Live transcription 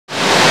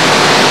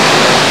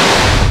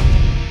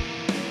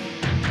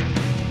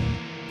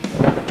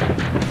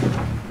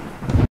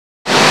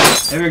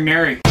Hey,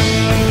 McNary.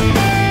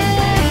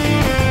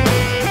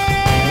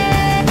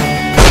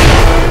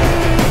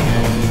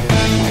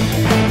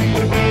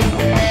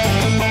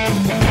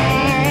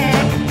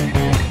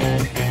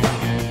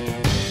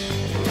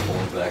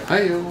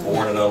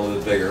 Pouring it out a little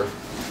bit bigger,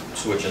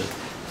 switching,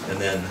 and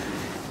then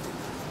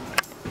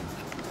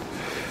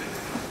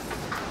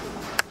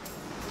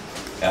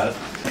got it.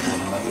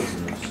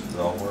 Does it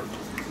all work?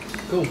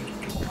 Cool. I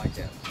like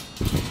that.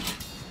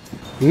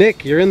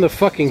 Nick, you're in the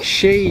fucking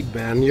shade,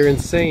 man. You're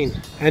insane,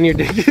 and you're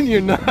digging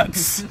your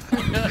nuts.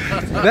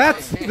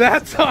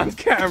 that's on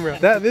camera.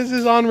 This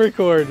is on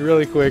record.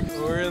 Really quick.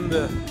 We're in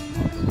the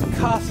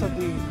Casa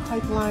de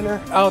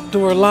Pipeliner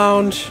outdoor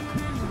lounge.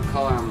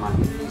 Color on my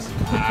face.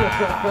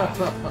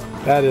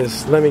 That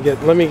is. Let me get.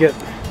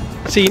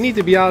 See, you need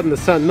to be out in the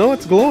sun. No,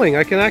 it's glowing.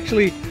 I can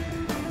actually.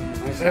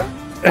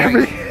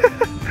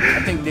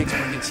 I think Nick's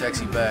gonna get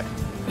sexy back.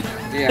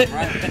 Yeah,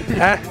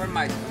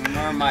 right. I'm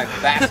wearing my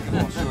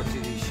basketball shorts to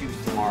these shoes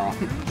tomorrow.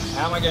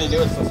 How am I gonna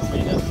do it so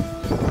somebody does?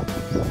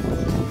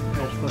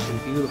 That's fucking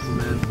beautiful,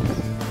 man.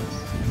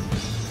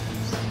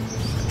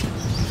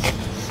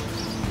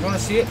 You wanna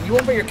see it? You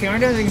wanna put your camera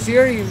down so you can see it,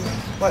 or you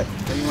what?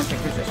 Or you wanna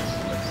take pictures?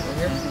 Over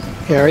here?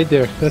 Yeah, right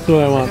there. That's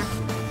what I want.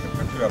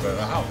 Picture of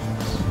a house.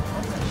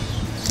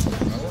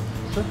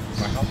 Sure.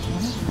 My house.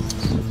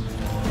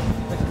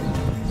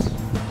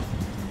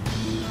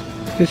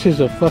 This is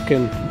a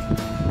fucking.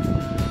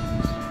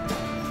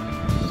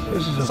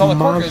 This is a So the cork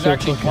monster. is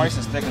actually fucking- twice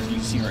as thick as you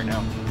see right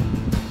now.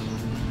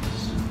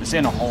 It's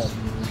in a hole.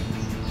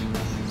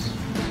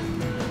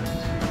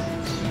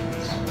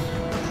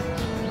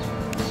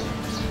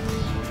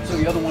 So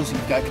the other ones that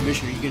you've got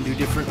commissioned, are you gonna do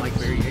different like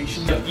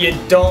variations? You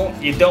don't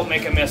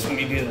make a mess when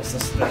you do this.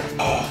 This is the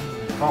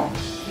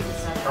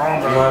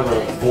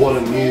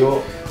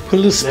Put a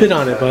little spit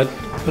on it, bud.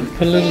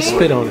 Put a little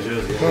spit on it.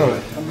 Oh.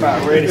 I'm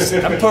about ready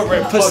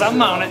to put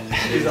something on it.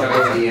 These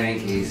are the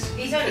Yankees.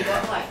 He's only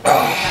got like.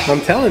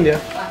 I'm telling you,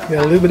 you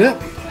gotta lube it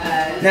up.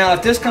 Now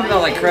if this comes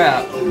out like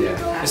crap,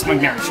 it's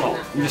McNair's fault.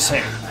 I'm just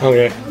saying.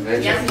 Okay.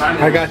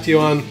 I got you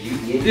on.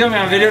 You have me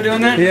on video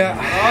doing that? Yeah.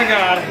 Oh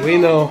god. We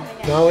know.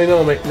 Now we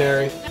know,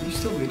 McNary. You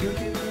still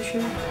videotaping this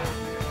shit?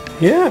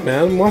 Yeah,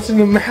 man. I'm watching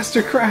the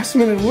master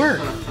craftsman at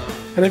work.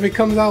 And if it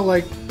comes out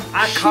like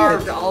I shit,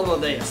 carved all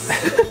of this.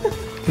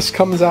 this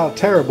comes out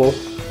terrible,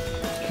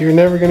 you're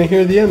never gonna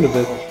hear the end of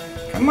it.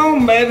 Come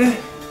on, baby.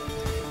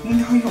 You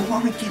know you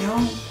want to get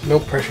on. No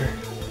pressure.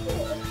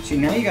 See,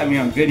 now you got me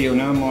on video.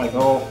 Now I'm like,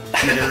 oh,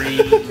 jittery.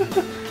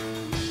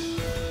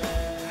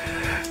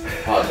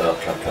 Hot dog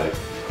cupcake.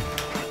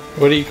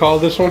 What do you call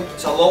this one?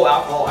 It's a low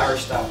alcohol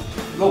Irish stout.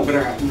 Low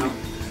bitter, no.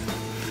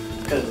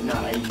 Because it's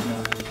not aged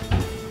enough.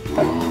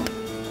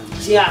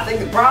 See, I think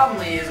the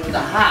problem is with the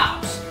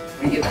house.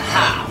 When you get the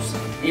house,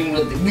 even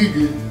with the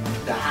nigga,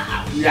 the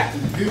house, you got the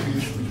niggas,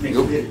 which makes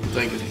it bitter.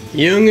 Thank you.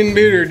 Young and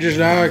bitter, just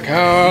like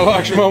how I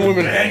like my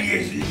women.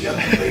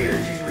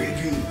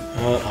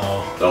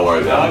 Uh-oh. Don't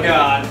worry about Oh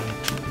god.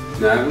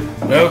 No?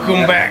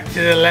 Welcome back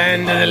to the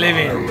land of the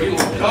living.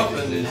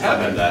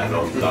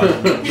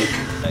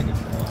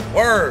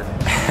 Word.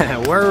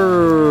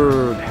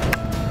 Word.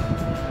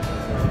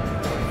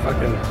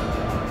 Fucking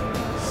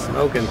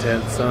smoking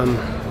tent, son.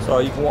 So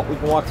you can we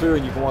can walk through,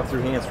 and you can walk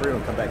through hands free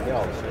and come back and get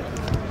all this shit.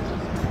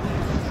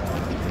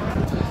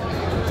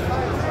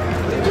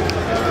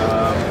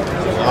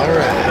 All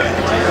right.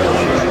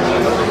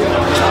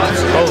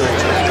 Oh.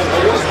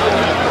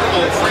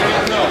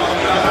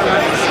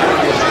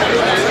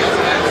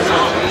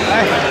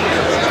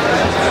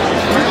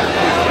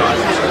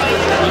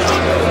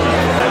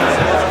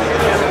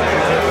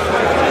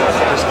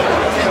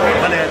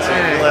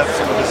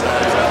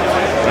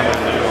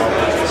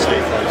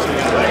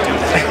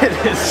 It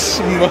is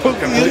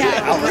smoking.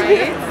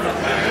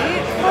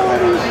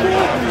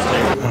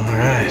 All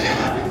right.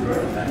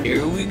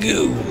 Here we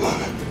go.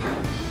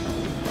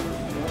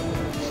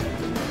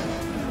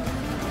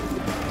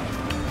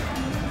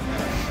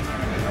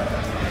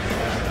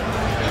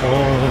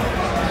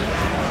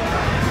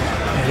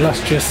 Oh,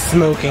 illustrious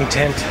smoking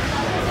tent. It's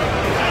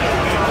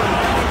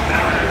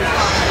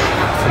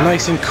a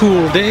nice and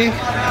cool day,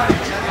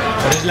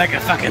 but it's like a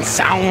fucking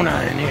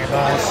sauna in here,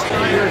 boss.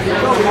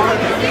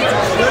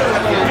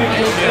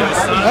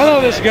 Hello,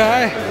 this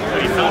guy.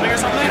 Are you filming or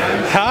something?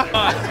 Huh?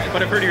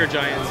 But I've heard you're a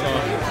giant, so.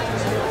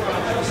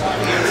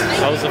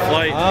 How was the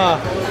flight?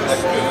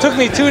 Took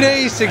me 2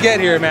 days to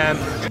get here, man.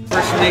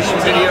 Impersonation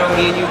video,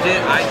 me and you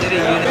did, I did it,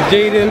 you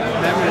did. Jaden.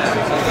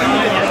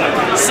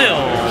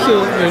 Still.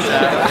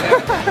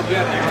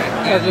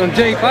 Got some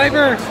Jay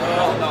Piper.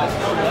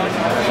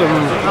 Some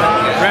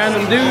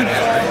random dudes.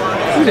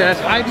 Who's that?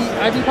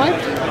 Ivy Pipe?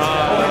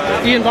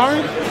 Ian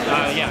Barnes?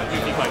 Yeah,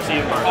 UP Pipes,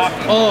 Ian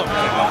Barnes. Oh.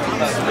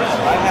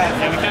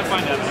 Yeah, we can't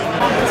find that.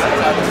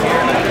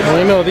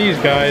 I know these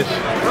guys.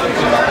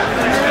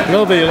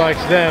 Nobody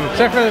likes them,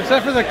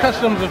 except for the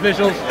customs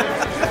officials.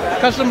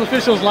 Customs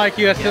officials like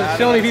you. That's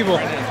the only people.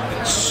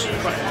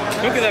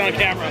 Don't get that on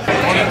camera.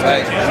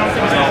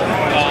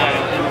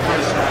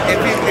 If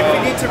you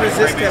need to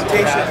resist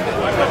temptation.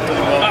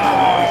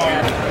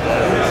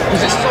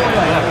 Because it's so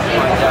like a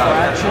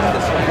fraction of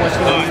what's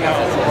going out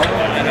the floor.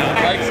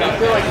 Right? So I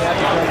feel like you have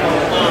to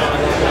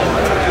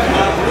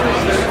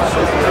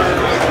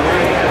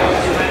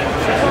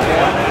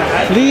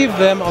Leave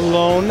them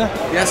alone.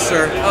 Yes,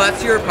 sir. Oh,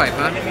 that's your pipe,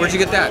 huh? Where'd you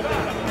get that?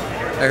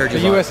 I heard you.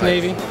 The U.S.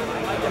 Navy. I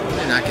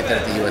did not get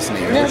that at the U.S.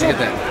 Navy. Where'd you get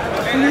that?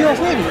 From the U.S.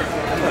 Navy.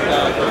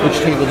 Which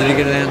table did you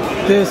get it in?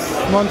 This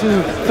 1,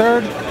 2,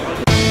 3rd.